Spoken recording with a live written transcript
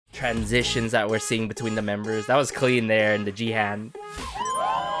transitions that we're seeing between the members. That was clean there in the Jihan.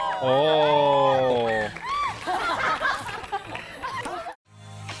 Oh.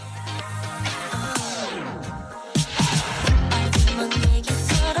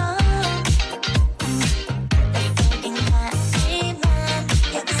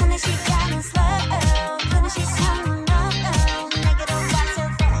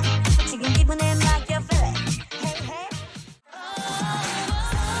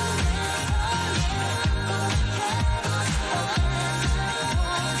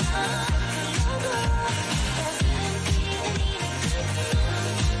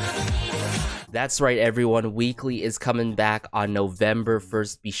 That's right, everyone. Weekly is coming back on November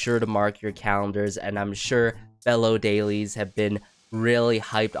 1st. Be sure to mark your calendars, and I'm sure fellow dailies have been really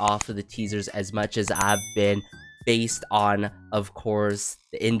hyped off of the teasers as much as I've been, based on, of course,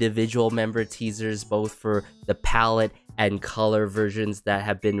 the individual member teasers, both for the palette and color versions that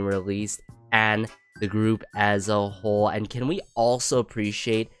have been released, and the group as a whole. And can we also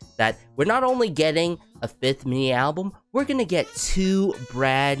appreciate that we're not only getting a 5th mini album, we're gonna get 2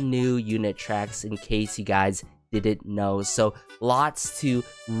 brand new unit tracks, in case you guys didn't know. So lots to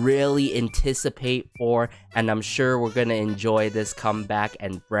really anticipate for, and I'm sure we're gonna enjoy this comeback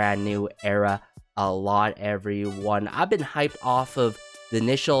and brand new era a lot, everyone. I've been hyped off of the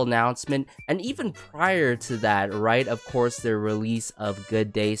initial announcement, and even prior to that, right? Of course, the release of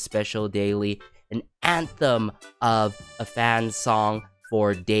Good Day Special Daily, an anthem of a fan song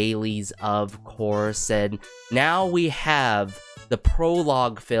for dailies, of course. And now we have the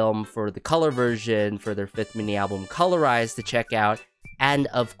prologue film for the color version for their 5th mini album ColoRise to check out, and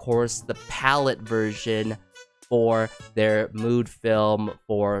of course the palette version for their mood film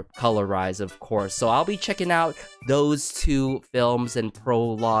for ColoRise, of course. So I'll be checking out those 2 films and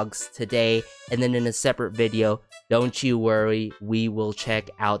prologues today, and then in a separate video, don't you worry, we will check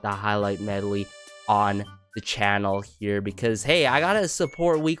out the highlight medley on the channel here, because hey, I gotta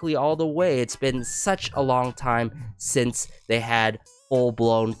support Weekly all the way. It's been such a long time since they had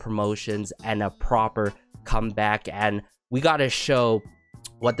full-blown promotions and a proper comeback, and we gotta show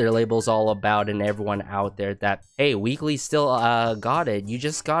what their label's all about and everyone out there that hey, Weekly still got it. You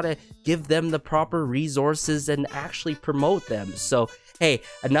just gotta give them the proper resources and actually promote them. So hey,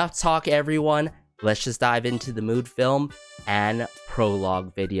 enough talk, everyone. Let's just dive into the mood film and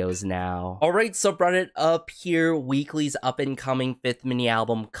prologue videos now. Alright, so brought it up here, Weekly's up-and-coming 5th mini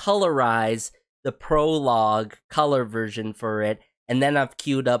album, ColoRise, the prologue color version for it, and then I've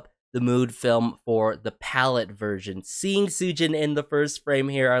queued up the mood film for the palette version. Seeing Sujin in the first frame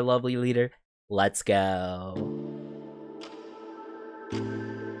here, our lovely leader. Let's go.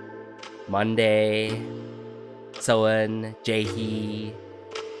 Monday, Tuan, Jaehee,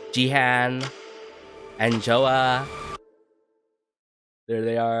 Jihan, and Joa. There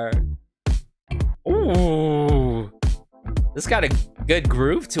they are. Ooh, this got a good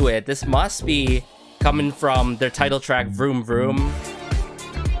groove to it. This must be coming from their title track, Vroom Vroom.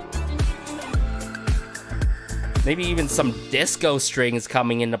 Maybe even some disco strings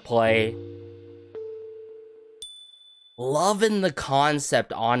coming into play. Loving the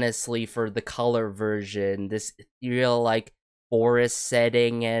concept, honestly, for the color version. This ethereal, like, forest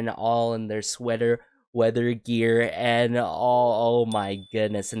setting and all in their sweater weather gear and all, oh my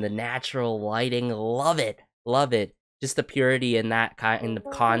goodness, and the natural lighting. Love it. Love it. Just the purity in that kind of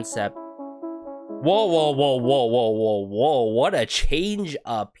concept. Whoa, whoa, whoa, whoa, whoa, whoa, whoa. What a change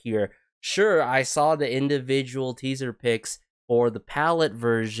up here. Sure, I saw the individual teaser pics for the palette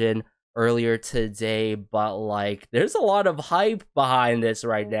version earlier today, but like, there's a lot of hype behind this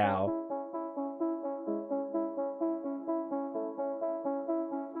right now.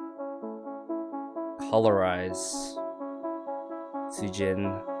 ColoRise.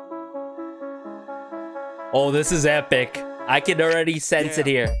 Sujin. Oh, this is epic. I can already sense it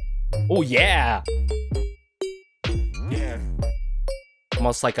here. Oh, yeah.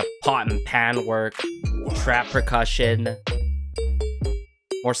 Almost like a pot and pan work. Trap percussion.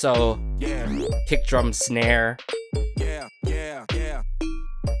 More so, kick drum snare.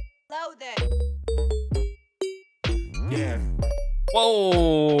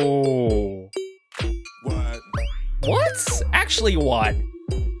 Whoa. What? Actually, what?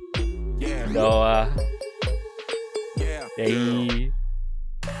 No, hey.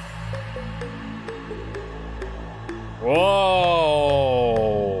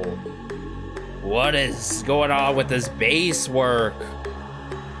 Whoa. What is going on with this bass work?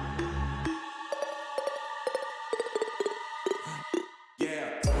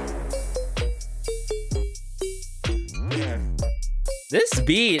 This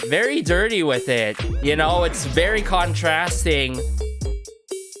beat, very dirty with it. You know, it's very contrasting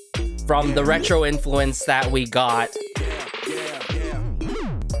from the retro influence that we got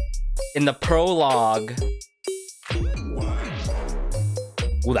in the prologue.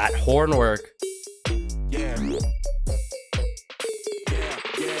 Ooh, that horn work.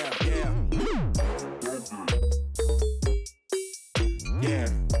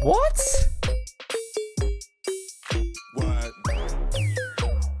 What?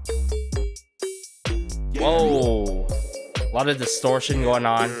 Whoa. A lot of distortion going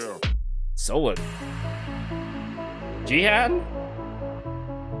on. So Jihan?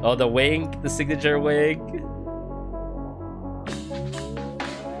 Oh, the wing, the signature wing.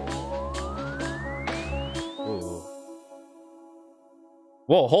 Ooh.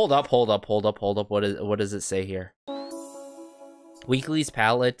 Whoa, hold up. What does it say here? Weekly's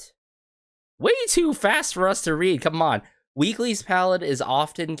palette. Way too fast for us to read. Come on. Weekly's palette is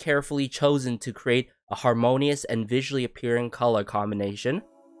often carefully chosen to create a harmonious and visually appealing color combination.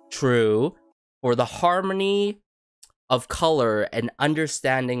 True. For the harmony of color and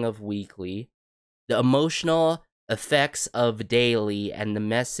understanding of Weekly, the emotional effects of daily, and the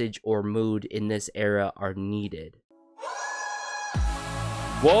message or mood in this era are needed.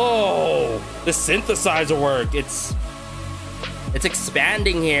 Whoa! The synthesizer work. It's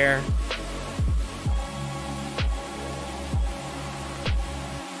expanding here.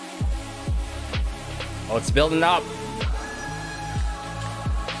 Oh, it's building up.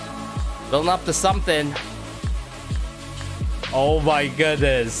 Building up to something. Oh my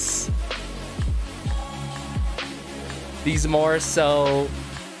goodness. These more so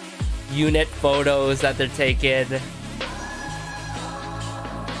unit photos that they're taking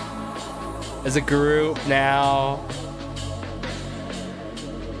as a group now.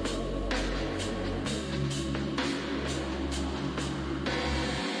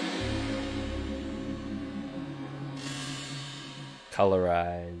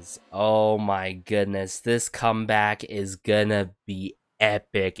 ColoRise. Oh my goodness, this comeback is gonna be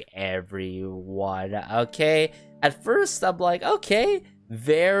epic, everyone. Okay, at first I'm like, okay,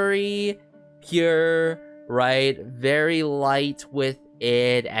 very pure, right? Very light with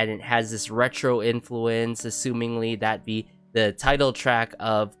it, and it has this retro influence, assumingly that be the title track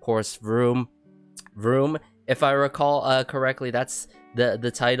of course, Vroom. If I recall correctly, that's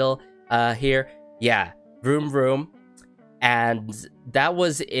the title here. Yeah, Vroom. And that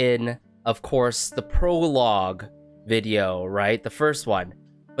was in, of course, the prologue video, right? The first one.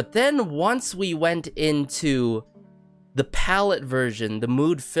 But then once we went into the palette version, the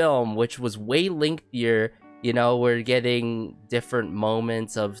mood film, which was way lengthier, you know, we're getting different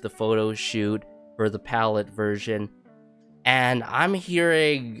moments of the photo shoot for the palette version. And I'm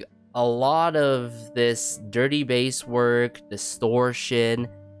hearing a lot of this dirty bass work, distortion,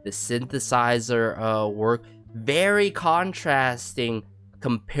 the synthesizer work. Very contrasting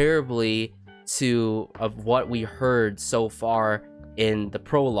comparably to of what we heard so far in the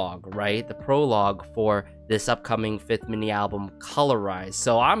prologue, right? The prologue for this upcoming 5th mini album, ColoRise.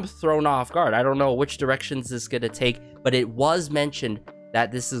 So I'm thrown off guard. I don't know which directions this is gonna take, but it was mentioned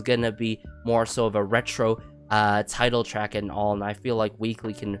that this is gonna be more so of a retro title track and all, and I feel like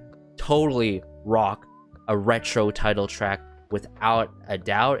Weekly can totally rock a retro title track without a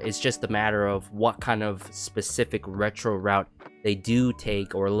doubt. It's just a matter of what kind of specific retro route they do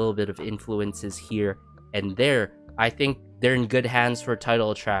take, or a little bit of influences here and there. I think they're in good hands for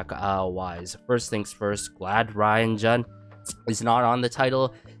title track wise. First things first, glad Ryan Jun is not on the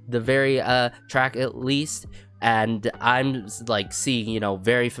title, the very track at least. And I'm like seeing, you know,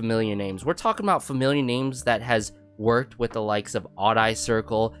 very familiar names. We're talking about familiar names that has worked with the likes of Odd Eye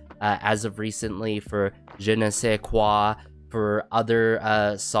Circle as of recently for Je ne sais quoi, for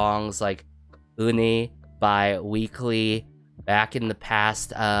other songs like Uni by Weekly back in the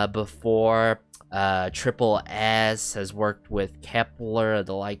past. Before Triple S has worked with Kepler,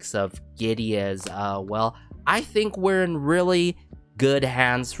 the likes of Giddy as well. I think we're in really good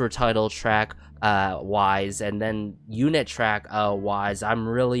hands for title track wise, and then unit track wise. I'm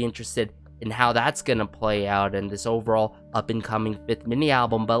really interested in how that's gonna play out in this overall up and coming 5th mini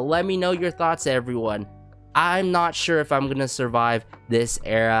album. But let me know your thoughts, everyone. I'm not sure if I'm gonna survive this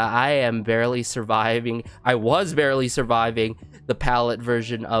era. I am barely surviving. I was barely surviving the palette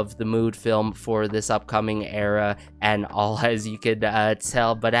version of the mood film for this upcoming era and all, as you could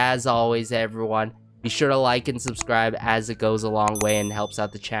tell. But as always, everyone, be sure to like and subscribe, as it goes a long way and helps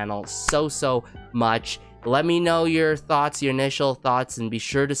out the channel so much. Let me know your thoughts, your initial thoughts, and be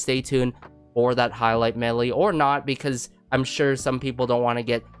sure to stay tuned for that highlight medley, or not, because I'm sure some people don't want to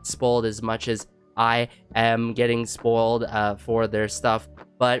get spoiled as much as I am getting spoiled for their stuff.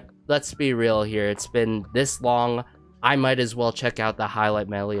 But let's be real here, it's been this long I might as well check out the highlight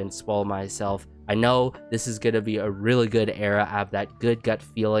medley and spoil myself. I know this is going to be a really good era. I have that good gut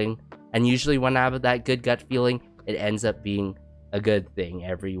feeling. And usually when I have that good gut feeling, it ends up being a good thing,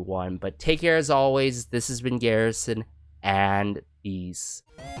 everyone. But take care as always. This has been Garrison, and peace.